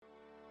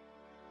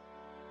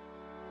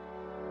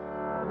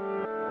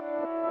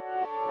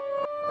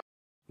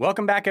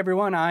Welcome back,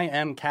 everyone. I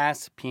am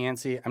Cass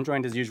Pianci. I'm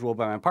joined as usual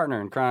by my partner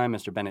in crime,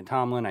 Mr. Bennett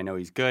Tomlin. I know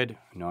he's good.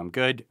 I know I'm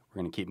good.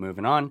 We're going to keep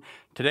moving on.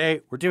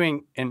 Today, we're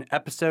doing an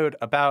episode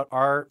about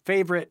our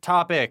favorite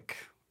topic,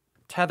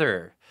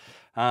 Tether.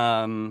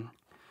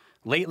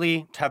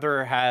 Lately,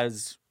 Tether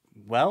has,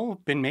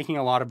 been making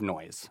a lot of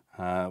noise.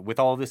 With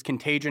all this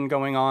contagion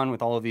going on,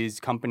 with all of these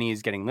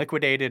companies getting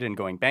liquidated and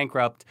going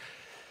bankrupt,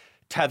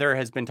 Tether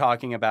has been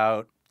talking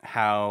about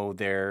how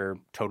they're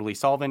totally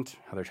solvent,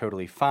 how they're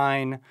totally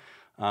fine.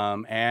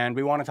 And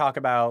we want to talk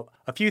about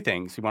a few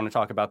things. We want to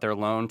talk about their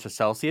loan to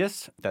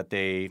Celsius that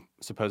they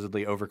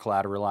supposedly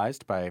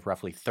over-collateralized by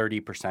roughly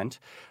 30%.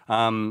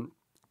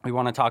 We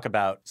want to talk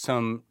about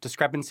some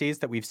discrepancies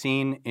that we've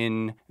seen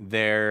in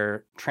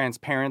their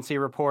transparency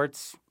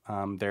reports,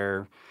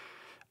 their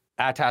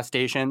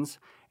attestations.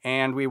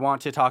 And we want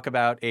to talk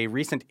about a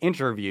recent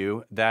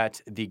interview that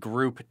the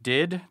group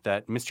did,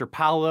 that Mr.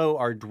 Paolo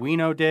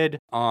Ardoino did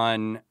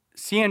on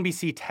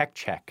CNBC Tech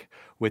Check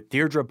with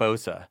Deirdre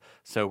Bosa.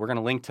 So we're going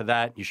to link to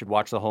that. You should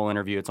watch the whole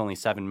interview. It's only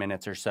 7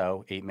 minutes or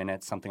so, 8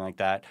 minutes, something like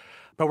that.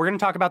 But we're going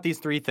to talk about these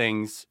three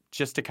things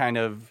just to kind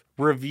of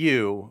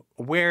review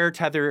where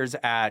Tether is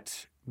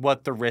at,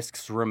 what the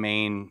risks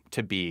remain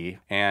to be,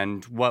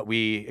 and what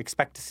we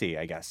expect to see,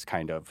 I guess,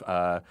 kind of.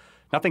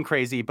 Nothing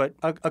crazy, but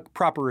a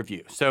proper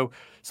review. So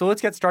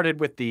let's get started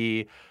with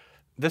the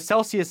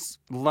Celsius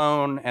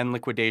loan and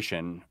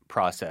liquidation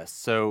process.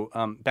 So,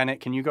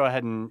 Bennett, can you go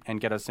ahead and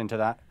get us into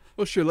that?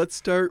 Well, sure. Let's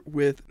start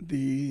with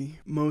the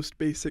most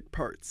basic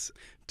parts.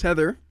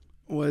 Tether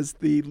was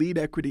the lead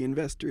equity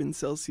investor in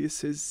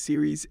Celsius's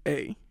Series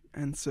A,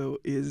 and so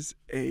is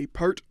a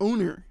part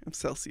owner of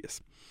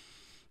Celsius.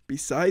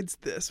 Besides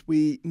this,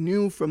 we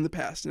knew from the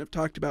past and have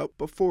talked about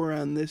before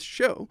on this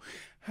show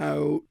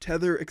how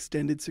Tether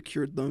extended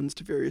secured loans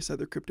to various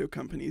other crypto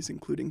companies,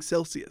 including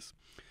Celsius.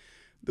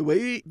 The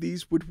way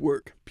these would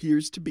work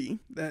appears to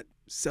be that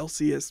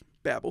Celsius,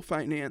 Babel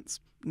Finance,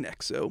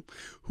 Nexo,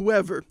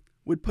 whoever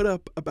would put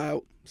up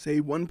about,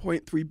 say,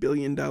 $1.3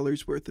 billion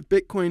worth of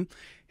Bitcoin,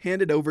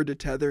 hand it over to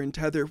Tether, and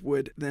Tether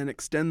would then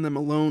extend them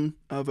a loan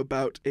of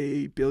about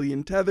 1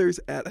 billion Tethers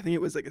at, I think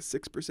it was like a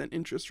 6%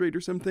 interest rate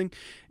or something,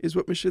 is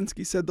what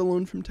Mashinsky said the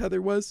loan from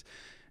Tether was.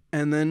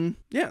 And then,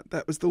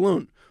 that was the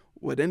loan.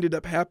 What ended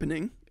up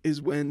happening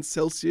is when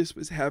Celsius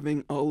was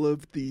having all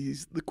of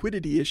these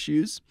liquidity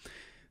issues,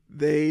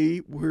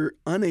 they were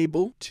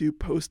unable to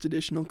post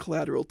additional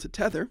collateral to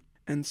Tether,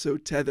 and so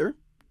Tether,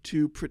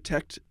 to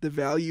protect the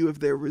value of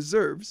their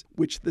reserves,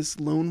 which this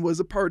loan was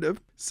a part of,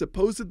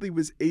 supposedly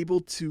was able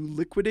to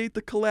liquidate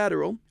the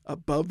collateral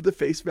above the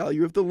face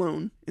value of the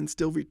loan and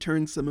still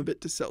return some of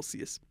it to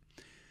Celsius.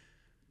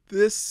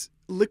 This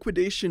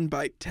liquidation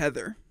by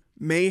Tether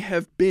may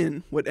have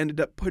been what ended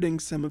up putting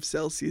some of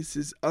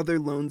Celsius's other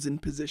loans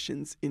and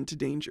positions into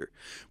danger.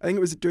 I think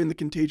it was during the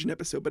Contagion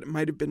episode, but it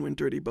might have been when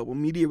Dirty Bubble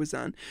Media was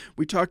on.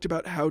 We talked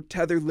about how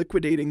Tether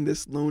liquidating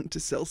this loan to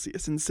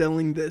Celsius and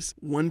selling this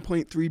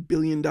 $1.3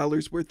 billion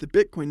worth of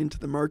Bitcoin into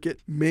the market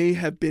may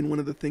have been one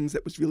of the things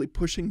that was really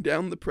pushing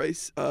down the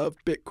price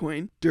of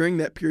Bitcoin during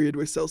that period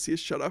where Celsius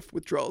shut off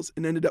withdrawals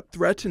and ended up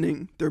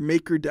threatening their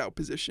MakerDAO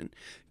position.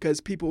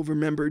 Because people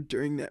remembered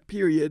during that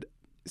period,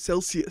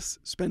 Celsius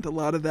spent a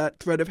lot of that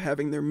threat of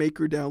having their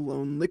MakerDAO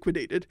loan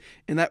liquidated,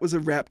 and that was a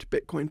wrapped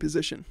Bitcoin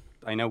position.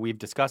 I know we've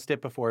discussed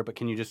it before, but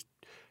can you just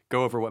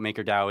go over what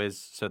MakerDAO is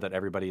so that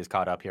everybody is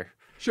caught up here?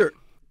 Sure.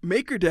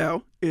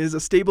 MakerDAO is a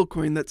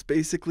stablecoin that's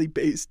basically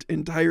based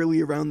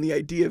entirely around the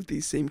idea of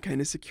these same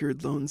kind of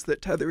secured loans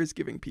that Tether is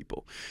giving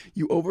people.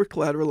 You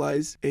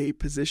over-collateralize a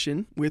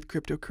position with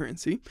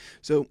cryptocurrency.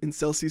 So in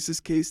Celsius's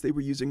case, they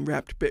were using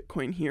wrapped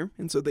Bitcoin here,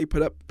 and so they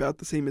put up about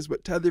the same as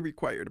what Tether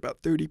required,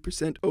 about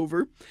 30% over.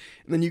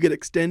 And then you get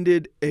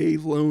extended a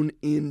loan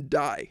in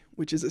DAI,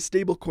 which is a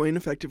stablecoin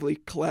effectively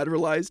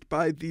collateralized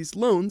by these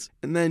loans,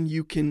 and then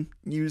you can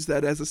use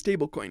that as a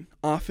stablecoin.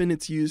 Often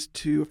it's used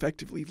to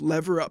effectively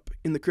lever up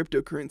in the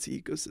cryptocurrency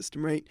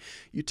ecosystem, right?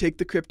 You take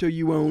the crypto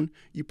you own,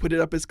 you put it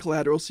up as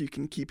collateral so you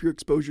can keep your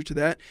exposure to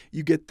that.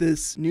 You get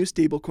this new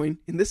stablecoin,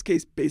 in this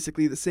case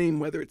basically the same,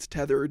 whether it's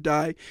Tether or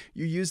DAI.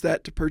 You use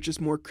that to purchase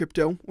more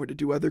crypto or to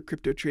do other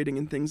crypto trading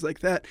and things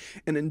like that,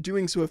 and in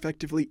doing so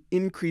effectively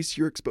increase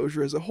your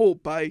exposure as a whole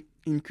by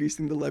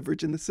increasing the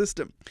leverage in the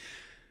system.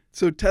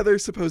 So Tether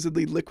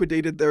supposedly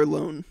liquidated their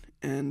loan,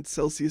 and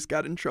Celsius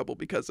got in trouble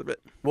because of it.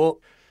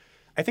 Well,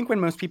 I think when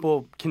most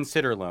people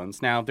consider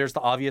loans, now there's the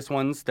obvious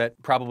ones that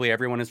probably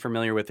everyone is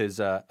familiar with is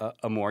a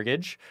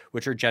mortgage,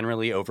 which are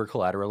generally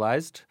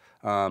over-collateralized.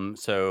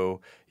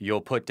 So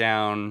you'll put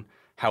down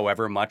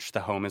however much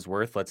the home is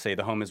worth. Let's say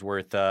the home is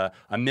worth $1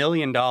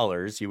 million.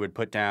 You would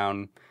put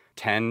down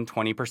 10,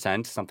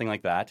 20%, something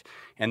like that.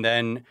 And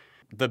then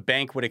the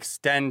bank would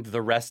extend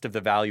the rest of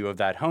the value of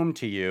that home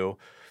to you,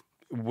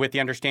 with the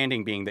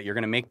understanding being that you're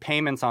going to make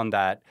payments on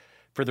that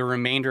for the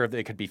remainder of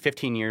it could be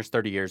 15 years,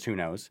 30 years, who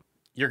knows.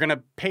 You're going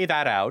to pay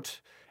that out.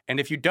 And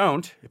if you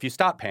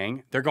stop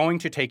paying, they're going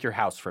to take your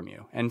house from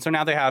you. And so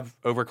now they have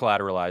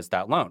over-collateralized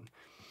that loan.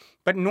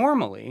 But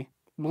normally,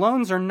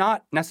 loans are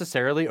not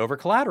necessarily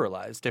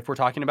over-collateralized. If we're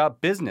talking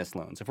about business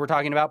loans, if we're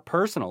talking about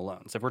personal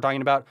loans, if we're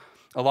talking about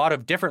a lot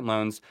of different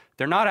loans,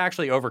 they're not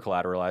actually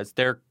over-collateralized.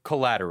 They're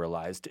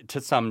collateralized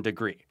to some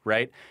degree,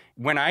 right?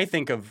 When I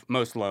think of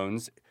most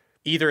loans,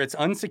 either it's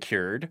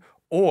unsecured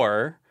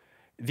or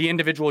the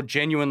individual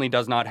genuinely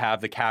does not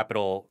have the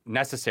capital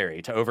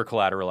necessary to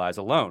over-collateralize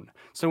a loan.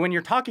 So when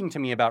you're talking to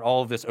me about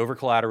all of this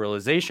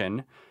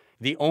over-collateralization,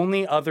 the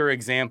only other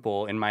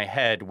example in my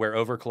head where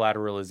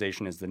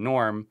over-collateralization is the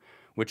norm,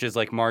 which is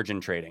like margin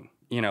trading,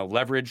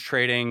 leverage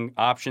trading,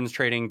 options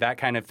trading, that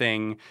kind of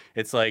thing.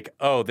 It's like,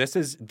 oh,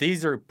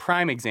 these are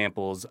prime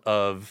examples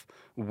of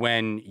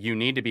when you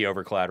need to be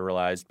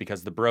over-collateralized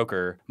because the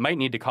broker might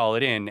need to call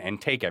it in and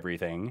take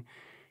everything.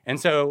 And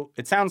so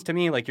it sounds to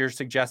me like you're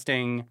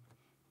suggesting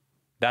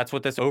that's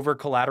what this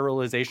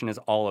over-collateralization is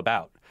all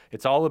about.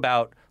 It's all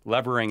about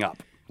levering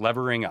up.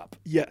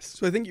 Yes.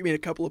 So I think you made a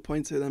couple of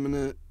points there that I'm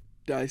going to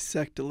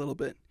dissect a little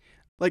bit.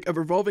 Like a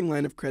revolving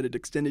line of credit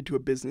extended to a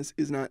business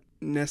is not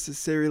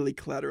necessarily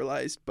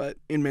collateralized, but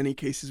in many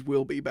cases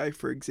will be by,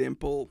 for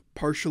example,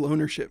 partial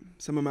ownership,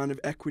 some amount of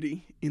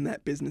equity in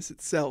that business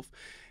itself.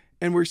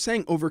 And we're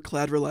saying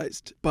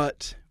over-collateralized,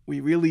 but we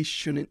really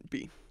shouldn't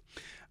be.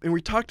 And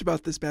we talked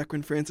about this back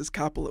when Francis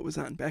Coppola was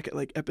on, back at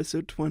like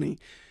episode 20.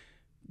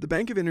 The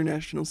Bank of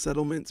International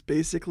Settlements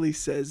basically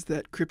says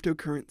that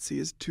cryptocurrency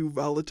is too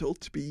volatile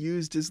to be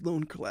used as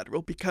loan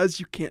collateral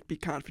because you can't be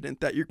confident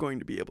that you're going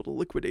to be able to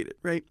liquidate it,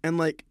 right? And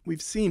like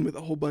we've seen with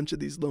a whole bunch of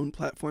these loan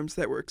platforms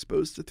that were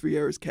exposed to 3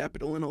 Arrows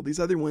Capital and all these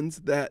other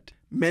ones, that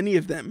many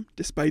of them,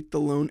 despite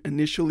the loan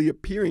initially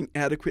appearing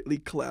adequately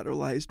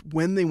collateralized,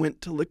 when they went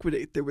to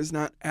liquidate, there was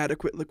not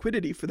adequate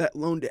liquidity for that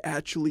loan to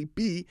actually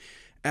be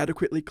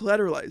adequately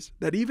collateralized.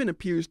 That even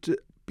appears to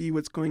be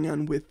what's going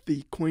on with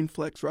the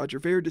CoinFlex Roger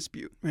Ver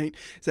dispute, right?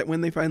 Is that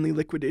when they finally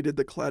liquidated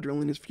the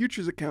collateral in his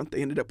futures account,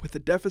 they ended up with a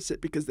deficit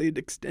because they had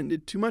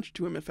extended too much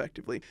to him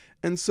effectively.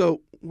 And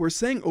so we're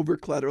saying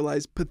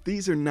over-collateralized, but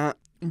these are not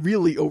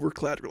really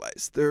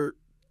over-collateralized. They're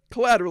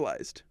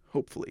collateralized,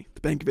 hopefully.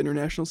 The Bank of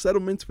International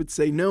Settlements would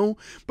say no,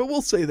 but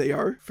we'll say they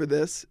are for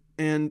this.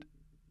 And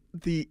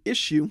the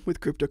issue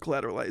with crypto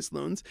collateralized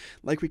loans,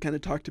 like we kind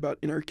of talked about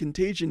in our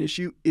contagion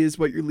issue, is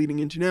what you're leading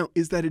into now,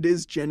 is that it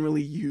is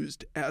generally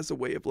used as a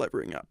way of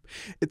levering up.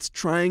 It's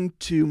trying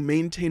to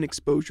maintain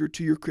exposure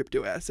to your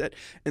crypto asset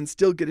and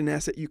still get an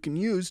asset you can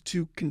use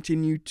to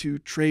continue to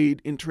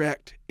trade,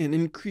 interact, and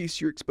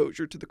increase your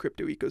exposure to the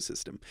crypto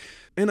ecosystem.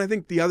 And I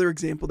think the other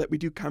example that we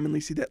do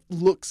commonly see that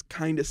looks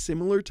kind of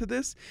similar to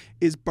this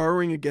is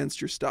borrowing against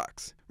your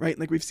stocks, right?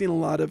 Like we've seen a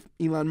lot of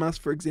Elon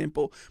Musk, for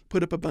example,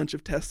 put up a bunch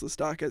of Tesla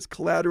stock as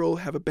collateral,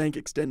 have a bank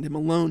extend him a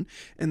loan,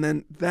 and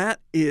then that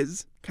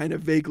is kind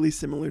of vaguely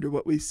similar to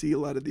what we see a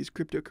lot of these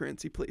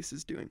cryptocurrency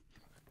places doing.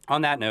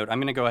 On that note, I'm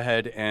going to go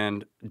ahead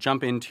and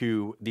jump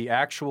into the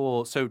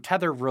actual... So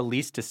Tether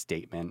released a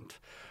statement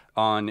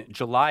on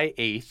July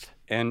 8th,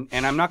 and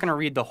I'm not going to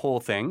read the whole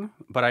thing,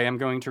 but I am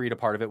going to read a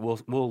part of it.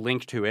 We'll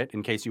link to it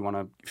in case you want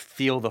to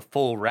feel the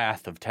full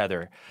wrath of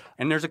Tether.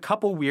 And there's a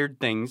couple weird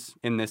things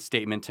in this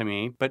statement to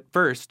me. But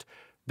first,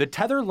 the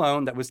Tether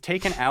loan that was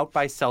taken out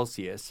by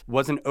Celsius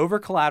was an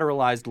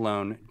over-collateralized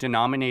loan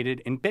denominated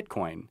in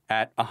Bitcoin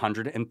at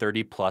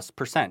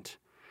 130+%.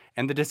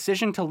 And the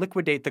decision to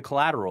liquidate the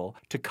collateral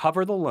to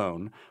cover the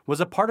loan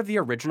was a part of the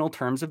original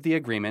terms of the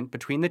agreement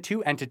between the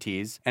two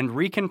entities and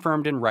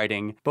reconfirmed in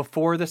writing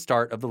before the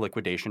start of the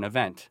liquidation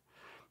event.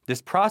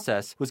 This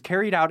process was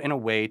carried out in a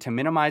way to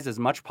minimize as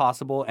much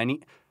possible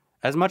any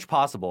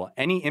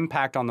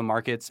impact on the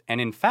markets,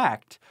 and in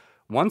fact,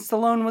 once the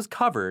loan was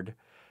covered,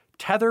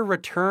 Tether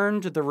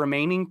returned the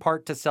remaining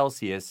part to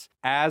Celsius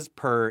as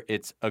per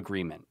its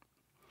agreement.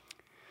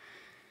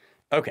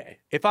 Okay,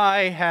 if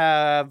I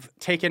have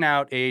taken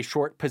out a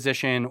short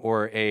position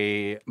or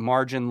a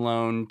margin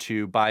loan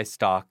to buy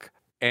stock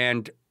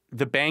and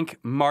the bank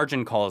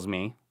margin calls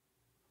me,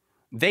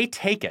 they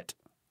take it.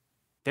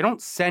 They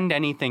don't send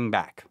anything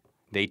back.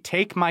 They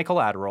take my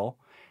collateral.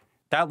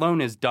 That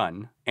loan is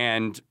done,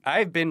 and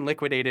I've been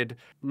liquidated.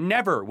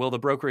 Never will the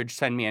brokerage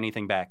send me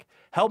anything back.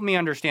 Help me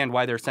understand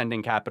why they're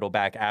sending capital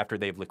back after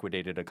they've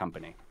liquidated a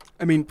company.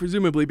 I mean,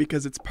 presumably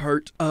because it's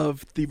part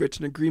of the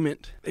written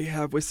agreement they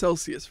have with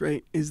Celsius,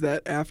 right? Is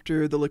that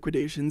after the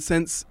liquidation,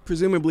 since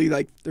presumably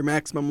like their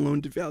maximum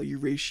loan to value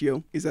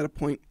ratio is at a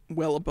point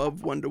well above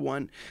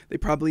 1-to-1, they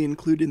probably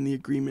include in the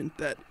agreement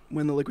that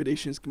when the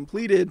liquidation is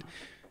completed,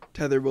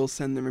 Tether will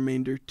send the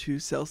remainder to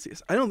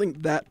Celsius. I don't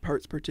think that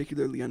part's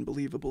particularly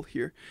unbelievable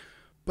here.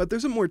 But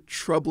there's a more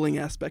troubling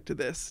aspect to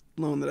this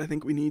loan that I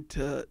think we need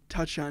to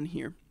touch on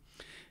here.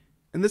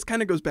 And this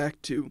kind of goes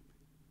back to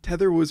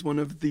Tether was one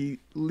of the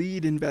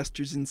lead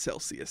investors in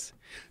Celsius.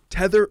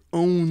 Tether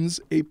owns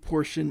a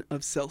portion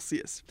of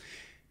Celsius.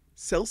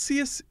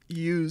 Celsius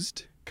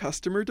used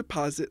customer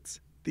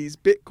deposits, these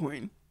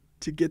Bitcoin,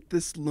 to get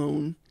this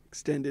loan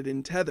extended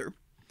in Tether.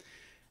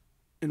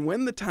 And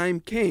when the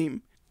time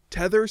came,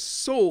 Tether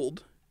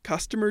sold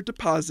customer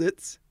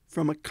deposits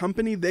from a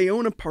company they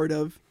own a part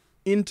of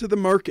into the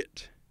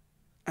market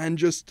and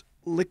just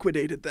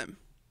liquidated them.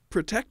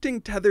 protecting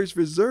Tether's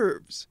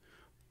reserves,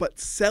 but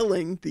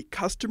selling the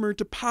customer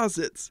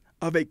deposits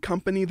of a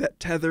company that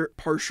Tether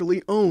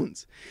partially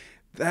owns.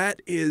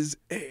 That is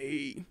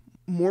a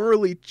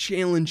morally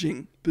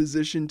challenging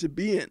position to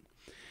be in.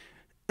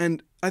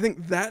 And I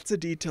think that's a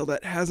detail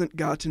that hasn't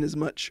gotten as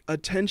much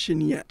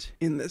attention yet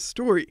in this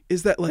story,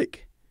 is that,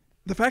 like,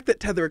 the fact that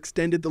Tether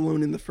extended the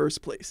loan in the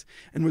first place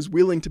and was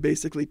willing to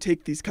basically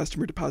take these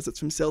customer deposits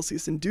from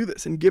Celsius and do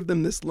this and give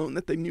them this loan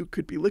that they knew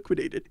could be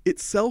liquidated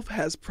itself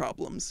has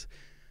problems.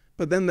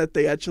 But then that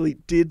they actually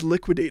did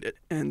liquidate it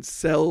and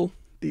sell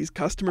these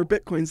customer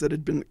Bitcoins that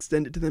had been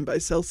extended to them by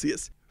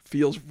Celsius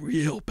feels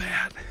real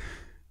bad.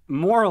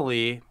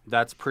 Morally,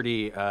 that's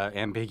pretty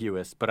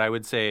ambiguous, but I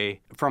would say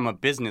from a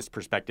business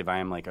perspective, I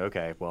am like,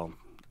 okay, well,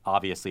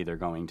 obviously they're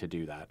going to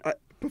do that.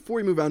 Before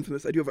we move on from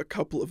this, I do have a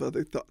couple of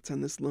other thoughts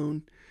on this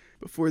loan.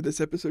 Before this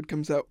episode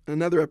comes out,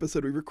 another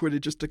episode we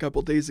recorded just a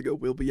couple days ago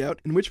will be out,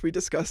 in which we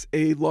discuss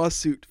a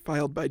lawsuit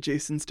filed by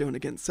Jason Stone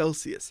against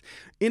Celsius.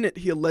 In it,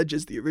 he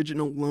alleges the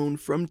original loan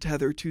from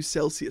Tether to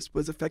Celsius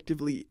was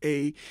effectively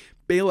a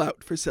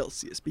bailout for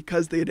Celsius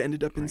because they had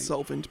ended up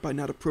insolvent by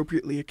not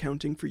appropriately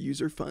accounting for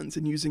user funds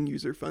and using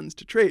user funds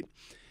to trade.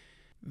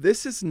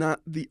 This is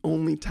not the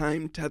only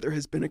time Tether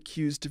has been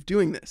accused of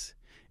doing this.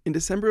 In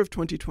December of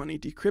 2020,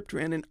 Decrypt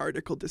ran an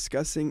article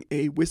discussing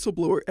a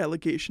whistleblower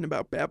allegation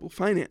about Babel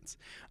Finance,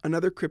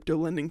 another crypto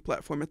lending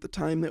platform at the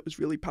time that was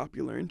really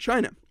popular in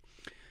China.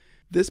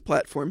 This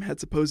platform had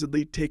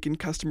supposedly taken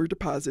customer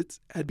deposits,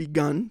 had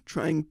begun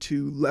trying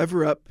to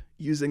lever up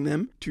using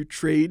them to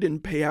trade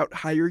and pay out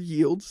higher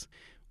yields.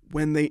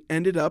 When they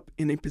ended up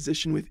in a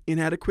position with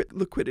inadequate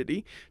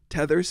liquidity,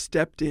 Tether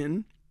stepped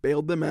in,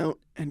 bailed them out,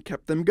 and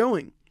kept them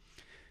going.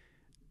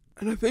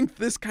 And I think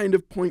this kind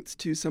of points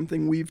to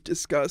something we've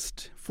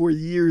discussed for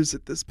years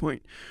at this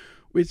point,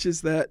 which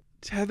is that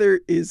Tether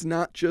is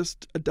not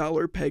just a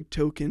dollar peg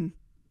token.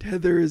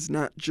 Tether is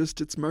not just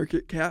its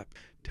market cap.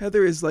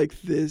 Tether is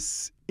like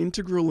this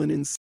integral and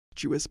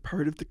incestuous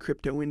part of the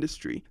crypto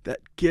industry that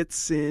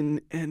gets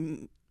in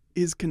and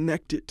is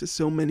connected to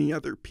so many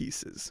other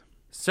pieces.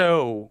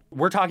 So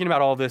we're talking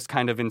about all this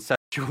kind of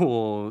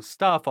incestual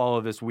stuff, all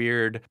of this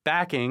weird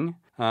backing,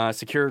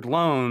 secured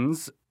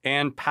loans.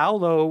 And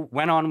Paolo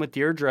went on with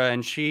Deirdre,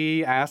 and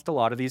she asked a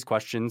lot of these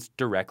questions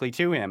directly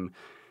to him.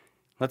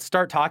 Let's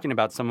start talking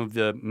about some of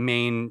the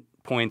main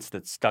points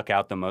that stuck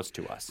out the most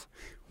to us.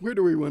 Where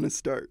do we want to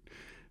start?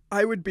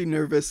 I would be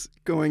nervous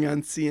going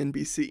on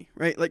CNBC,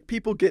 right? Like,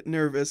 people get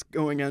nervous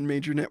going on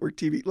major network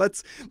TV.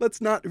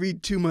 Let's not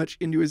read too much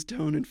into his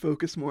tone and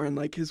focus more on,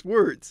 like, his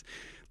words.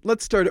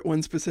 Let's start at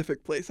one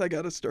specific place. I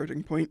got a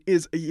starting point.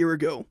 Is a year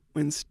ago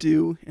when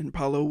Stu and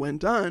Paolo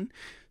went on,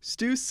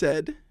 Stu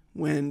said,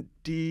 when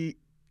Dee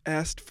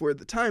asked for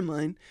the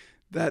timeline,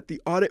 that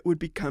the audit would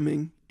be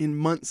coming in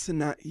months and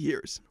not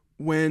years.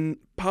 When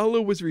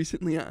Paolo was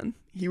recently on,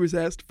 he was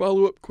asked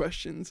follow-up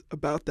questions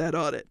about that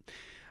audit.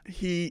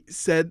 He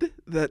said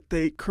that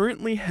they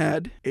currently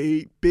had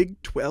a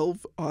Big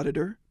 12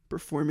 auditor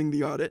performing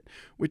the audit,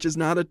 which is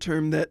not a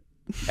term that...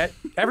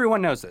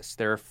 Everyone knows this.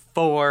 There are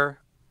 4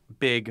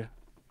 big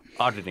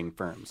auditing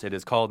firms. It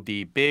is called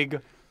the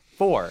Big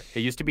 4.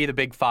 It used to be the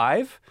Big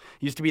 5.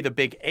 It used to be the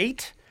Big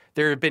 8.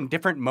 There have been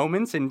different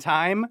moments in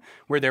time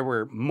where there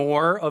were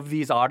more of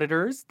these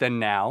auditors than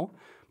now.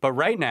 But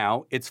right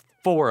now, it's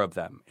 4 of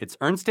them. It's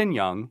Ernst &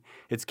 Young,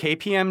 it's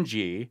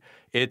KPMG,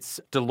 it's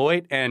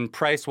Deloitte and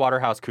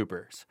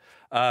PricewaterhouseCoopers.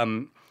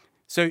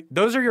 So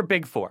those are your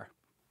Big 4.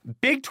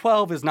 Big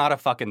 12 is not a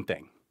fucking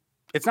thing.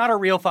 It's not a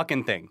real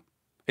fucking thing.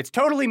 It's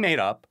totally made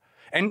up.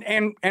 And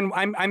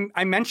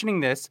I'm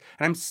mentioning this,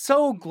 and I'm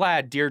so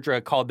glad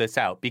Deirdre called this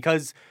out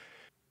because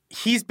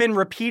he's been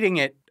repeating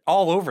it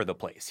all over the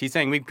place. He's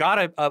saying we've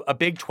got a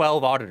Big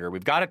 12 auditor.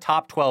 We've got a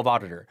top 12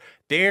 auditor.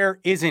 There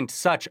isn't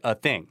such a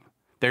thing.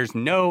 There's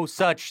no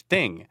such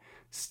thing.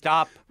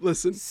 Stop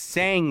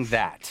saying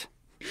that.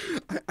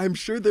 I'm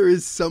sure there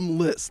is some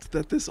list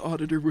that this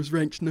auditor was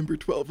ranked number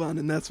 12 on,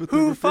 and that's what they're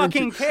referring to.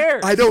 Who fucking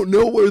cares? I don't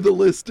know where the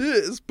list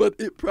is, but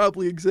it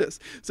probably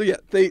exists. So yeah,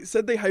 they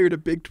said they hired a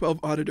Big 12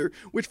 auditor,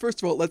 which,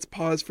 first of all, let's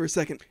pause for a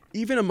second.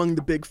 Even among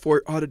the Big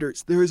 4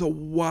 auditors, there is a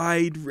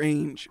wide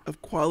range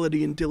of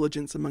quality and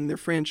diligence among their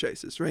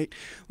franchises, right?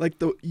 Like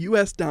the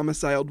U.S.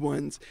 domiciled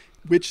ones,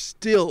 which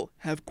still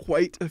have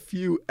quite a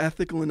few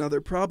ethical and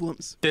other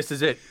problems. This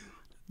is it.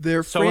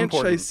 Their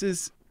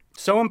franchises...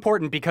 So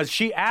important because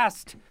she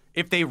asked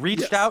if they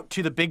reached out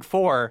to the Big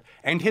 4,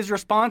 and his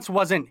response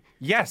wasn't,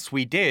 yes,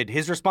 we did.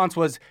 His response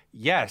was,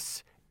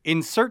 yes,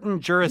 in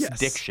certain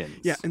jurisdictions.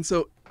 Yes. Yeah, and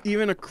so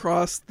even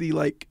across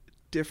the,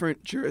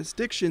 different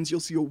jurisdictions, you'll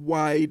see a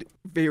wide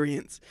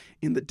variance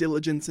in the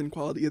diligence and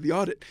quality of the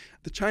audit.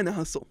 The China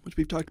Hustle, which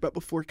we've talked about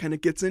before, kind of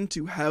gets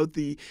into how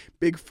the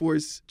Big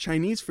 4's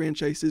Chinese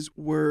franchises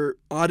were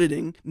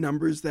auditing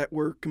numbers that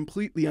were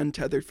completely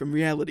untethered from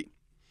reality.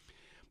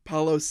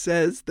 Paolo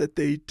says that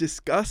they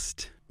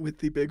discussed with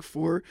the Big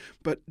 4,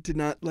 but did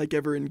not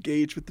ever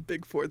engage with the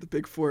Big 4. The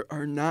Big 4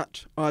 are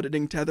not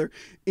auditing Tether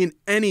in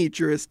any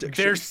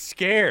jurisdiction. They're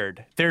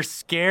scared. They're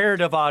scared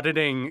of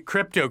auditing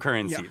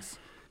cryptocurrencies. Yeah.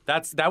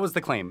 That was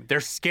the claim.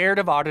 They're scared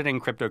of auditing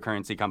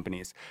cryptocurrency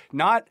companies.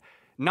 Not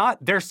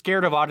they're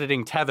scared of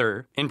auditing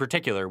Tether in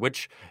particular,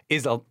 which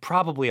is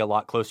probably a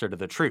lot closer to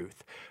the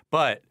truth.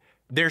 But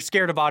they're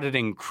scared of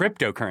auditing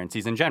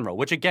cryptocurrencies in general,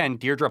 which again,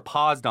 Deirdre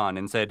paused on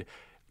and said,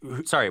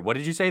 sorry, what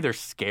did you say? They're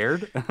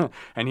scared?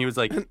 And he was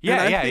like,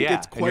 yeah. I think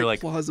it's quite like,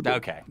 plausible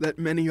okay. that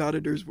many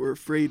auditors were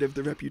afraid of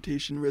the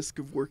reputation risk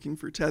of working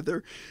for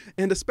Tether,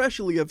 and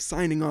especially of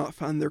signing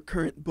off on their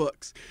current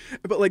books.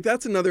 But like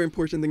that's another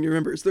important thing to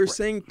remember is they're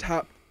saying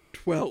top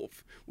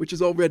 12, which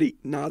is already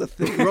not a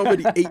thing. We're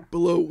already 8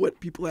 below what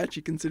people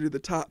actually consider the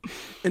top.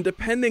 And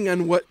depending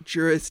on what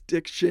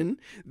jurisdiction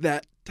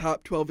that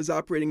top 12 is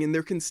operating in,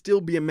 there can still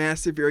be a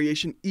massive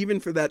variation even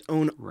for that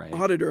own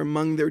auditor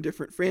among their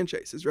different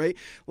franchises, right?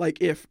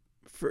 Like if,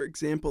 for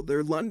example,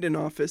 their London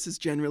office is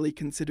generally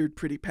considered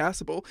pretty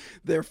passable,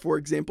 their, for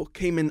example,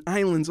 Cayman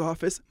Islands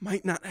office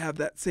might not have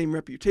that same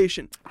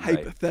reputation,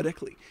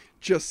 hypothetically.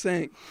 Just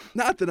saying.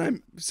 Not that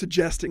I'm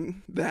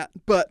suggesting that,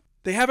 but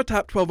they have a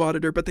top 12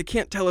 auditor, but they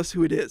can't tell us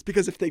who it is,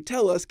 because if they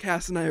tell us,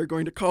 Cass and I are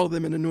going to call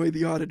them and annoy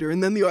the auditor,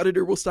 and then the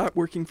auditor will stop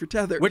working for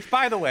Tether. Which,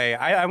 by the way,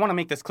 I want to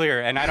make this clear,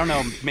 and I don't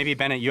know, maybe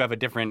Bennett, you have a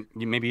different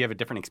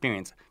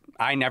experience.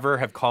 I never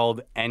have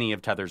called any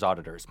of Tether's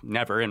auditors.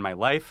 Never in my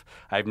life.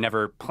 I've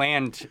never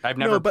planned. I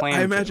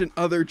imagine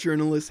other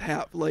journalists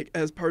have, like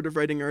as part of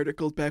writing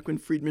articles back when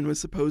Friedman was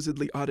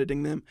supposedly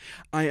auditing them.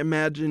 I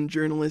imagine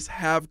journalists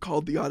have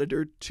called the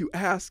auditor to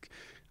ask,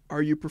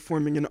 "Are you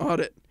performing an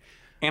audit?"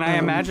 And I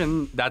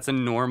imagine that's a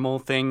normal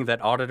thing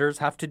that auditors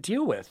have to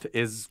deal with,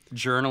 is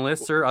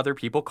journalists or other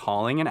people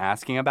calling and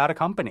asking about a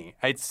company.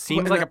 It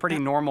seems like a pretty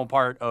normal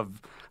part of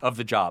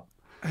the job.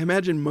 I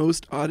imagine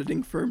most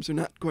auditing firms are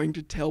not going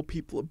to tell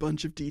people a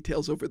bunch of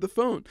details over the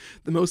phone.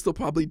 The most they'll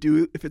probably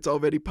do, if it's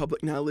already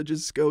public knowledge,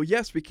 is go,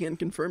 yes, we can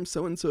confirm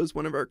so-and-so is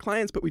one of our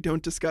clients, but we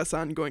don't discuss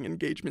ongoing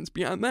engagements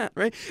beyond that,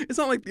 right? It's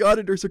not like the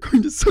auditors are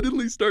going to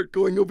suddenly start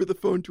going over the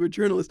phone to a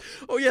journalist.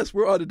 Oh, yes,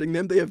 we're auditing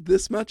them. They have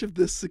this much of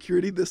this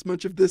security, this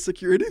much of this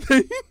security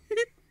thing.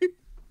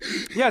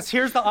 Yes,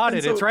 here's the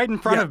audit. It's right in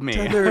front of me.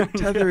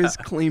 Tether is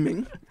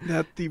claiming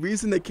that the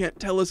reason they can't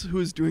tell us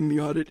who's doing the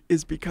audit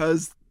is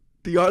because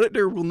the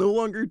auditor will no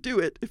longer do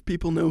it if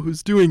people know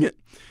who's doing it.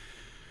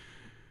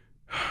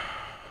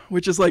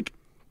 Which is like,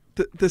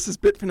 this is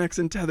Bitfinex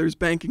and Tether's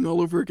banking all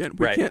over again.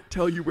 We can't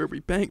tell you where we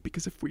bank,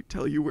 because if we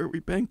tell you where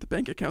we bank, the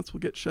bank accounts will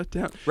get shut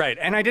down. Right,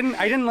 and I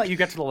didn't let you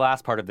get to the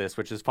last part of this,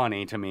 which is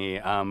funny to me,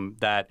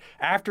 that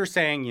after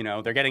saying,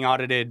 they're getting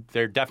audited,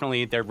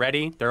 they're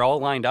ready, they're all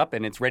lined up,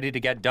 and it's ready to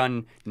get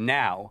done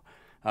now,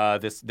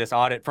 this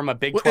audit from a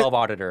Big 12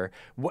 auditor.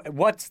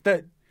 What's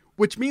the...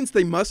 Which means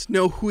they must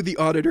know who the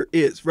auditor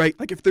is, right?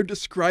 Like if they're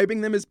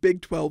describing them as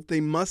Big 12, they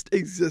must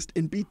exist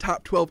and be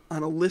top 12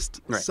 on a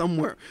list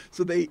somewhere.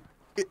 So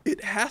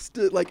it has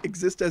to like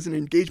exist as an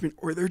engagement,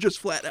 or they're just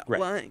flat out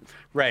lying.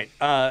 Right.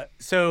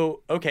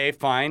 So, okay,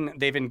 fine.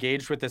 They've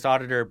engaged with this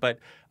auditor, but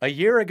a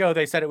year ago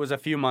they said it was a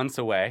few months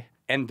away.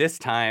 And this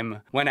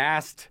time, when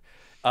asked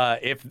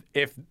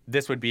if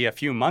this would be a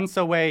few months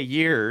away,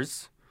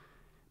 years,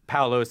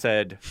 Paolo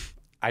said,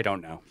 I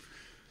don't know.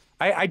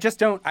 I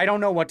don't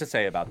know what to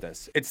say about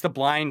this. It's the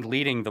blind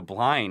leading the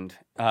blind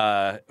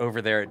over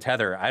there at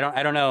Tether.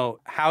 I don't know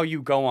how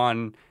you go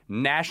on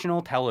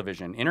national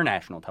television,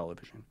 international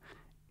television,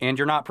 and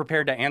you're not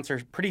prepared to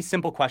answer pretty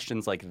simple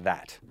questions like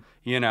that,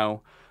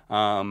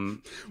 Well,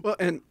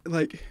 and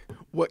like,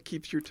 what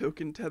keeps your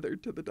token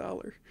tethered to the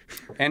dollar?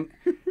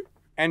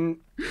 and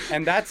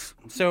that's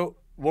so.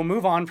 We'll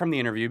move on from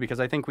the interview because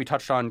I think we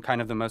touched on kind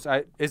of the most.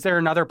 Is there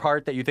another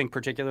part that you think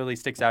particularly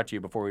sticks out to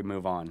you before we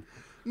move on?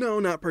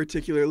 No, not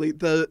particularly.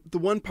 The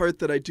one part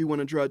that I do want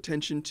to draw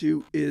attention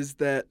to is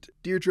that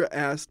Deirdre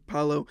asked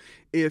Paolo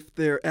if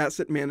their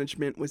asset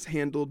management was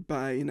handled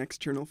by an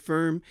external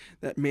firm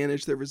that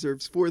managed their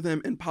reserves for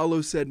them, and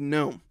Paolo said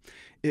no.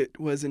 It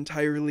was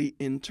entirely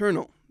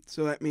internal.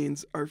 So that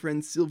means our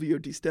friend Silvio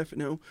Di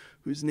Stefano,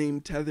 whose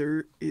name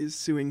Tether is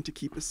suing to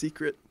keep a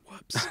secret,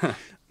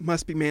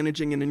 must be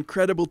managing an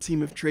incredible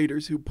team of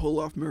traders who pull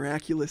off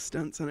miraculous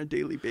stunts on a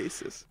daily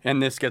basis.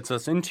 And this gets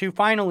us into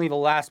finally the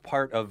last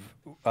part of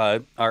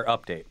our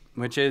update,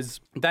 which is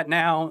that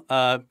now,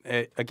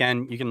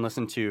 again, you can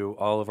listen to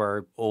all of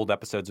our old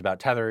episodes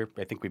about Tether.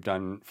 I think we've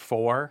done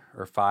 4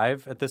 or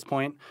 5 at this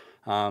point.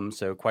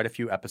 So quite a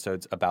few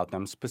episodes about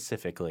them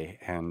specifically,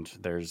 and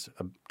there's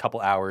a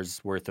couple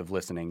hours worth of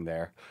listening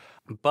there.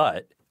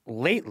 But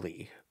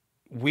lately,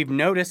 we've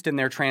noticed in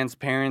their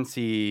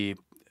transparency,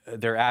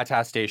 their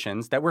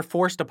attestations that were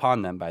forced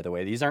upon them, by the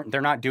way.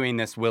 They're not doing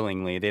this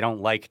willingly. They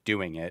don't like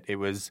doing it.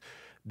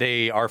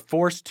 They are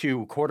forced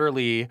to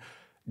quarterly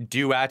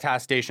do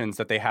attestations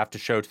that they have to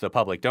show to the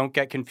public. Don't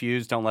get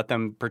confused. Don't let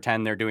them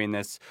pretend they're doing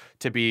this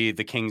to be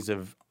the kings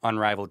of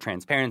unrivaled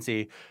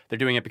transparency. They're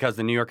doing it because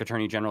the New York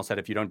Attorney General said,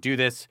 if you don't do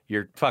this,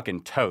 you're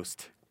fucking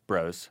toast,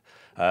 bros.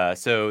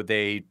 So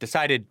they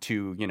decided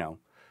to,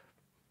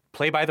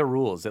 play by the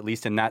rules, at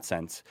least in that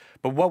sense.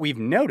 But what we've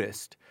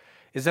noticed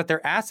is that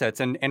their assets,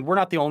 and we're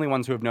not the only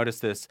ones who have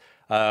noticed this.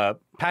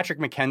 Patrick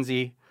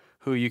McKenzie,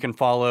 who you can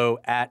follow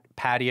at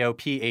Patio,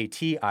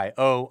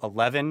 Patio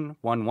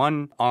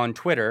 1111 on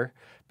Twitter.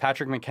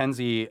 Patrick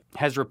McKenzie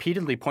has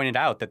repeatedly pointed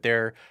out that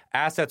their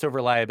assets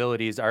over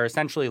liabilities are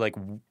essentially like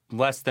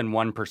less than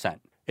 1%.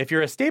 If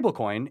you're a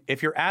stablecoin,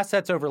 if your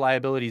assets over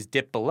liabilities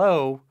dip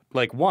below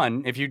like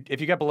 1, if you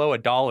get below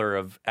 $1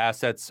 of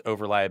assets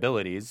over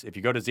liabilities, if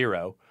you go to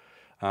 0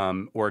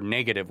 or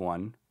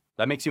 -1,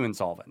 that makes you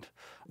insolvent.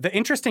 The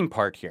interesting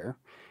part here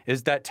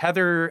is that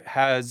Tether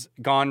has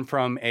gone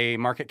from a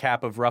market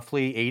cap of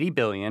roughly 80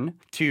 billion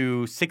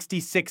to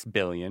 66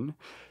 billion.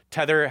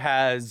 Tether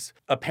has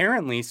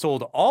apparently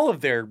sold all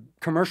of their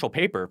commercial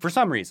paper for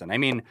some reason. I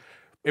mean,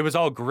 it was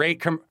all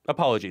great.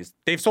 Apologies.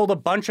 They've sold a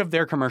bunch of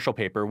their commercial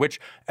paper, which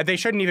they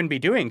shouldn't even be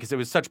doing because it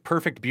was such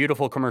perfect,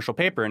 beautiful commercial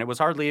paper, and it was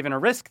hardly even a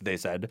risk, they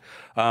said.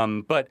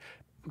 But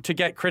to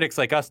get critics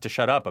like us to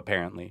shut up,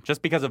 apparently,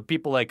 just because of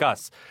people like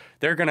us,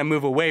 they're going to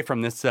move away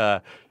from this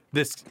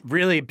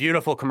really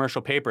beautiful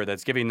commercial paper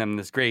that's giving them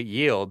this great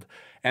yield,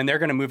 and they're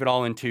going to move it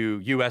all into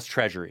U.S.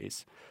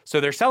 treasuries.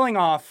 So they're selling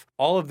off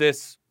all of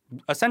this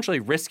essentially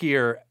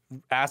riskier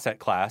asset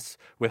class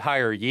with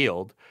higher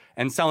yield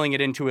and selling it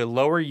into a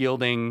lower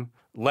yielding,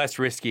 less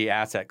risky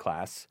asset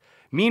class.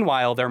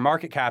 Meanwhile, their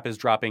market cap is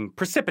dropping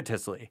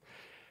precipitously.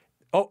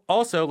 Oh,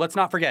 also, let's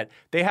not forget,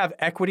 they have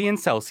equity in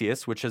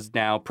Celsius, which has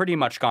now pretty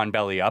much gone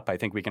belly up. I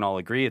think we can all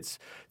agree. It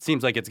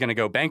seems like it's going to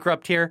go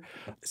bankrupt here.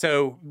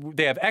 So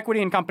they have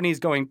equity in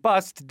companies going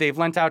bust. They've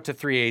lent out to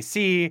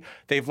 3AC.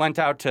 They've lent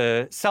out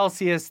to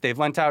Celsius. They've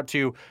lent out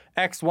to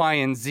X, Y,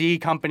 and Z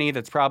company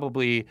that's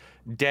probably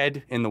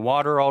dead in the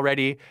water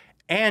already.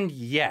 And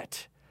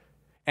yet,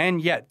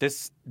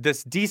 this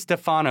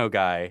DiStefano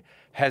guy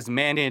has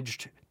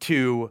managed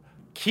to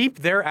keep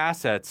their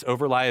assets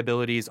over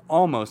liabilities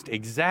almost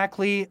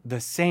exactly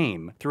the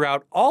same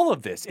throughout all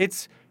of this.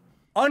 It's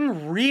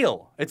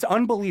unreal. It's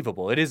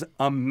unbelievable. It is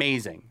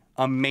amazing.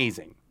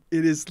 Amazing.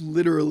 It is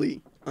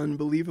literally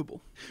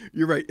unbelievable.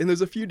 You're right. And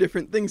there's a few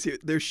different things here.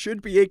 There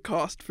should be a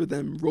cost for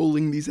them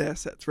rolling these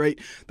assets, right?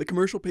 The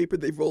commercial paper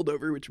they've rolled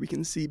over, which we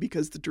can see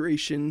because the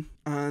duration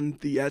on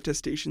the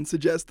attestation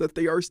suggests that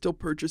they are still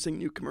purchasing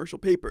new commercial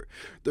paper.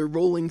 They're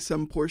rolling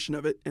some portion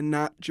of it and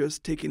not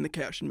just taking the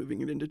cash and moving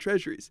it into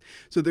treasuries.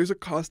 So there's a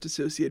cost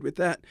associated with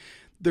that.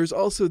 There's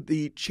also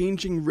the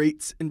changing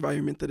rates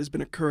environment that has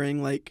been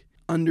occurring, like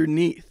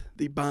underneath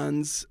the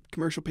bonds,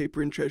 commercial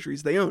paper, and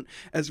treasuries they own.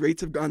 As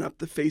rates have gone up,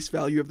 the face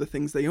value of the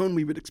things they own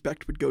we would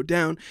expect would go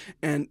down,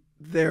 and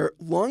their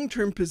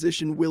long-term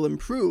position will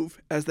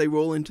improve as they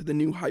roll into the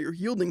new higher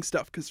yielding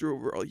stuff because their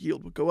overall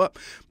yield will go up.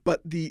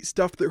 But the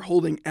stuff they're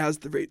holding as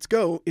the rates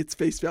go, its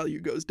face value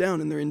goes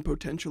down, and they're in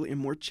potentially a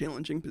more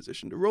challenging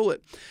position to roll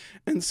it.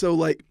 And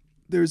so,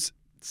 there's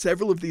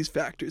several of these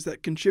factors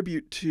that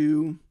contribute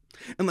to.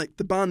 And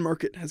the bond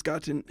market has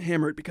gotten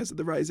hammered because of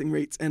the rising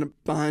rates, and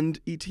bond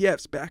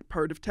ETFs back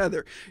part of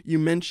Tether. You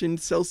mentioned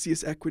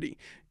Celsius equity,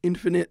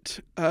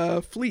 Infinite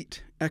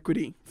Fleet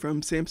equity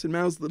from Samson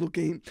Mao's little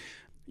game.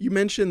 You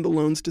mentioned the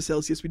loans to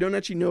Celsius. We don't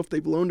actually know if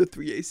they've loaned to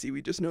 3AC.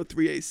 We just know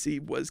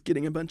 3AC was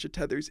getting a bunch of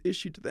tethers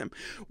issued to them.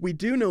 We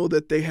do know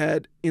that they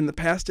had, in the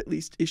past at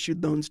least,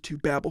 issued loans to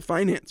Babel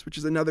Finance, which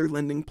is another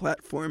lending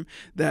platform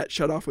that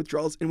shut off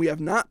withdrawals. And we have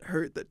not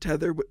heard that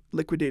Tether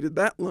liquidated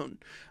that loan.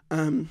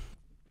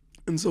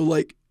 And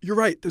so, you're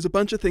right, there's a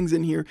bunch of things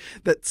in here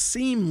that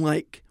seem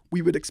like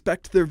we would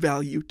expect their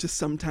value to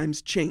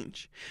sometimes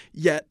change.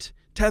 Yet,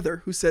 Tether,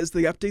 who says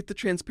they update the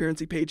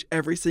transparency page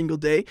every single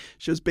day,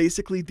 shows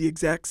basically the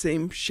exact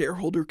same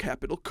shareholder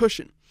capital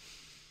cushion.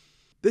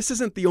 This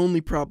isn't the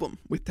only problem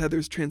with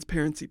Tether's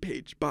transparency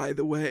page, by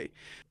the way.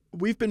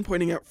 We've been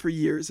pointing out for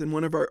years, and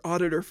one of our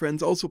auditor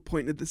friends also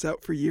pointed this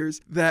out for years,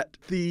 that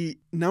the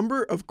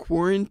number of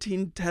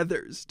quarantined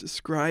tethers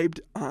described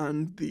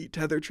on the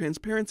Tether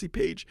transparency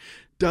page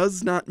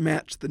does not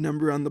match the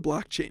number on the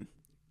blockchain.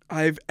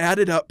 I've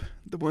added up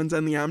the ones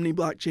on the Omni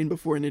blockchain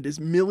before, and it is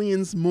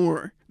millions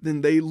more than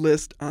they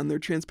list on their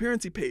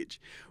transparency page,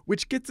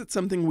 which gets at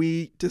something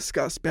we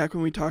discussed back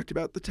when we talked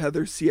about the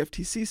Tether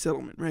CFTC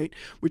settlement, right?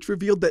 Which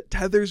revealed that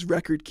Tether's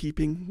record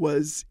keeping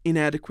was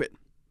inadequate.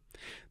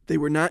 They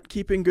were not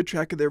keeping good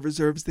track of their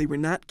reserves. They were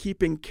not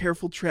keeping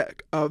careful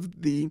track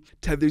of the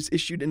tethers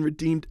issued and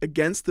redeemed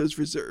against those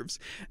reserves.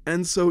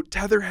 And so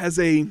Tether has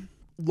a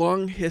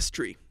long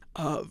history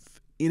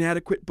of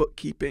inadequate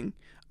bookkeeping,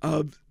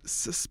 of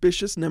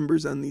suspicious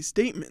numbers on these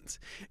statements.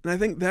 And I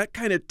think that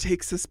kind of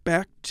takes us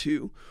back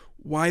to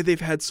why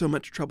they've had so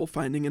much trouble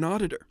finding an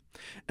auditor.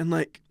 And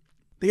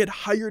they had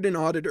hired an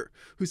auditor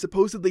who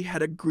supposedly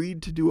had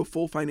agreed to do a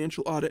full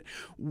financial audit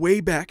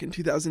way back in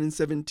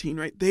 2017,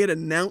 right? They had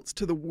announced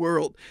to the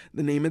world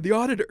the name of the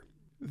auditor.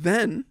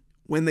 Then,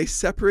 when they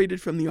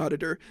separated from the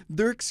auditor,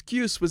 their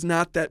excuse was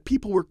not that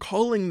people were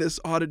calling this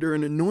auditor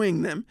and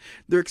annoying them.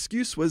 Their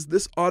excuse was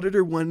this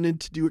auditor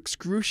wanted to do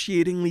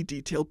excruciatingly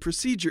detailed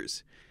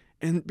procedures.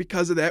 And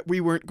because of that,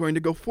 we weren't going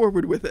to go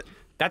forward with it.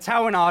 That's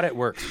how an audit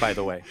works, by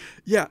the way.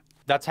 Yeah.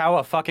 That's how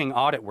a fucking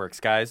audit works,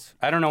 guys.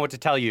 I don't know what to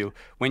tell you.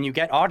 When you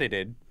get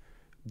audited,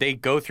 They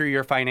go through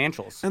your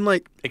financials And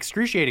like,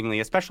 excruciatingly,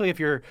 especially if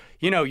you're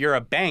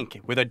a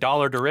bank with a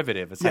dollar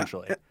derivative,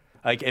 essentially. Yeah.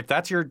 Like if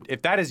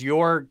that is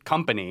your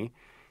company,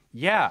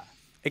 yeah,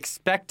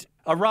 expect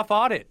a rough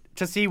audit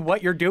to see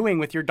what you're doing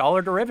with your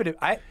dollar derivative.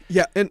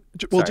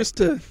 Well, just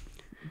to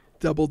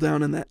double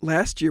down on that,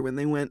 last year when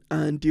they went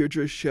on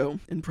Deirdre's show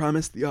and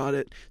promised the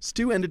audit,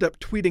 Stu ended up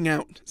tweeting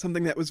out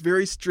something that was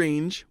very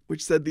strange,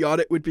 which said the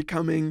audit would be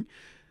coming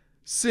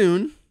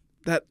soon,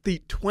 that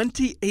the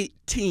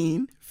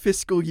 2018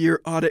 fiscal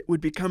year audit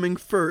would be coming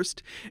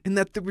first, and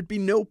that there would be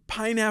no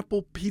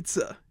pineapple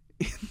pizza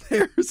in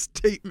their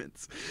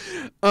statements.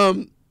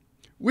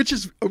 Which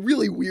is a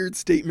really weird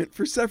statement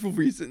for several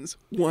reasons.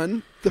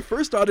 One, the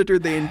first auditor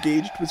they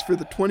engaged was for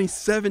the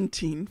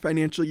 2017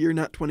 financial year,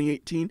 not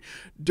 2018.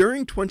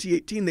 During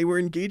 2018, they were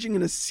engaging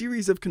in a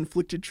series of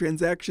conflicted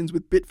transactions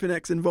with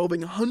Bitfinex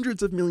involving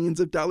hundreds of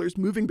millions of dollars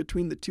moving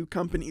between the two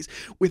companies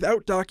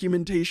without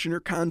documentation or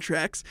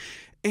contracts.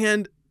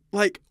 And,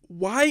 like,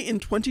 why in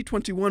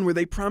 2021 were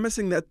they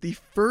promising that the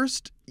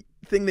first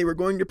thing they were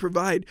going to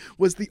provide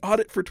was the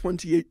audit for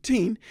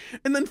 2018?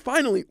 And then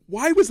finally,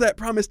 why was that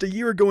promised a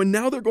year ago and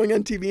now they're going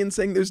on TV and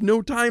saying there's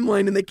no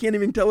timeline and they can't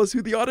even tell us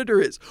who the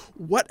auditor is?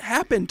 What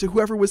happened to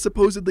whoever was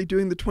supposedly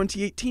doing the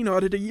 2018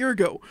 audit a year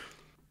ago?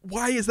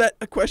 Why is that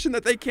a question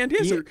that they can't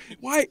answer?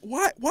 Why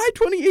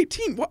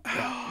 2018?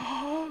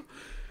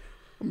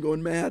 I'm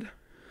going mad.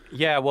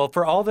 Yeah, well,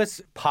 for all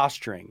this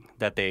posturing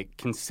that they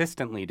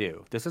consistently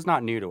do, this is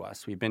not new to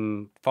us. We've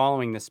been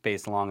following this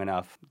space long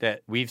enough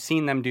that we've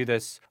seen them do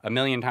this a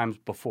million times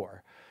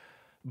before.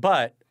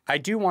 But I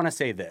do want to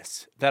say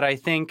this, that I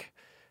think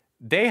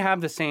they have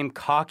the same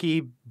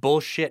cocky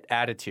bullshit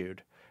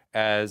attitude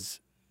as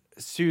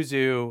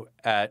Suzu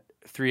at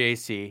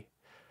 3AC,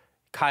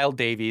 Kyle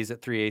Davies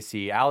at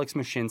 3AC, Alex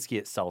Mashinsky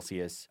at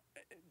Celsius.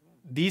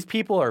 These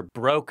people are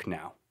broke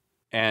now,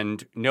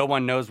 and no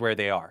one knows where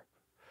they are.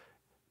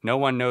 No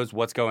one knows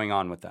what's going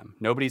on with them.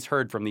 Nobody's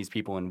heard from these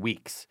people in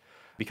weeks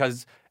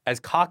because as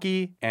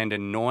cocky and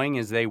annoying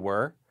as they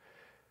were,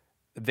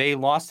 they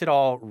lost it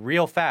all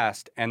real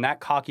fast, and that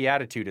cocky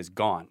attitude is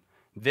gone.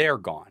 They're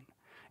gone.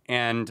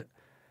 And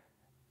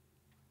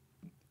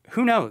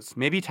who knows?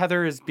 Maybe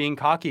Tether is being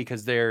cocky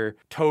because they're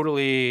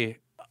totally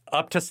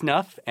up to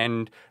snuff,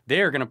 and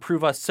they're going to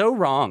prove us so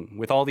wrong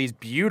with all these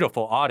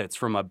beautiful audits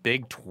from a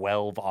Big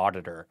 12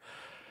 auditor.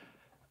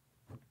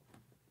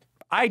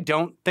 I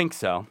don't think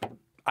so.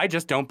 I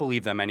just don't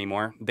believe them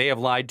anymore. They have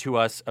lied to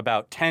us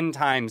about 10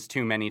 times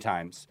too many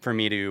times for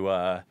me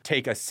to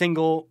take a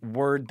single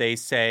word they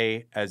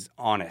say as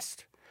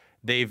honest.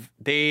 They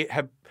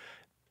have,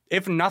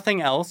 if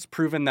nothing else,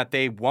 proven that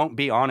they won't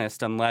be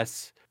honest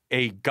unless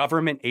a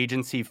government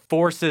agency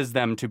forces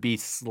them to be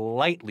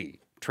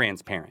slightly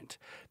transparent.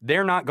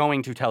 They're not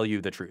going to tell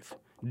you the truth.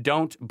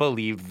 Don't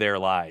believe their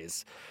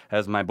lies,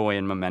 as my boy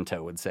in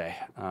Memento would say.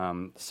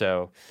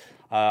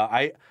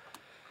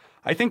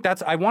 I think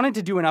I wanted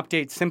to do an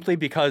update simply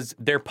because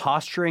they're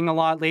posturing a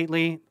lot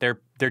lately. They're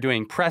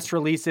doing press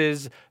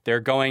releases. They're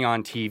going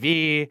on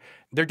TV.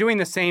 They're doing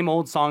the same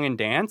old song and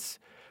dance,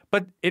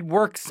 but it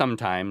works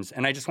sometimes.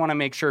 And I just want to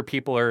make sure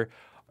people are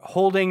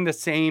holding the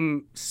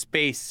same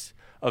space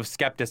of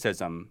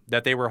skepticism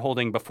that they were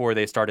holding before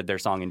they started their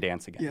song and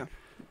dance again. Yeah.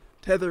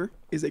 Tether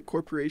is a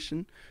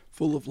corporation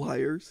full of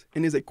liars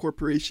and is a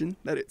corporation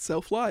that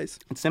itself lies.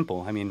 It's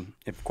simple. I mean,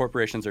 if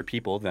corporations are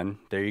people, then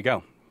there you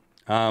go.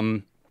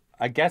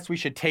 I guess we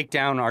should take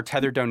down our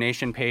Tether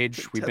donation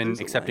page. We've been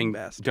accepting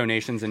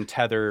donations in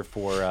Tether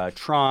for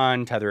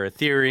Tron, Tether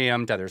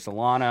Ethereum, Tether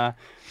Solana,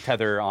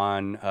 Tether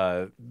on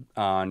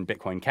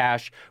Bitcoin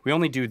Cash. We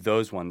only do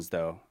those ones,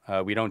 though.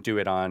 We don't do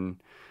it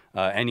on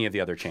any of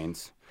the other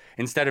chains.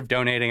 Instead of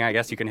donating, I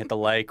guess you can hit the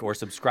like or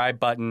subscribe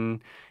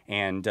button.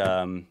 And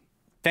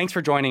thanks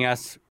for joining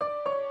us.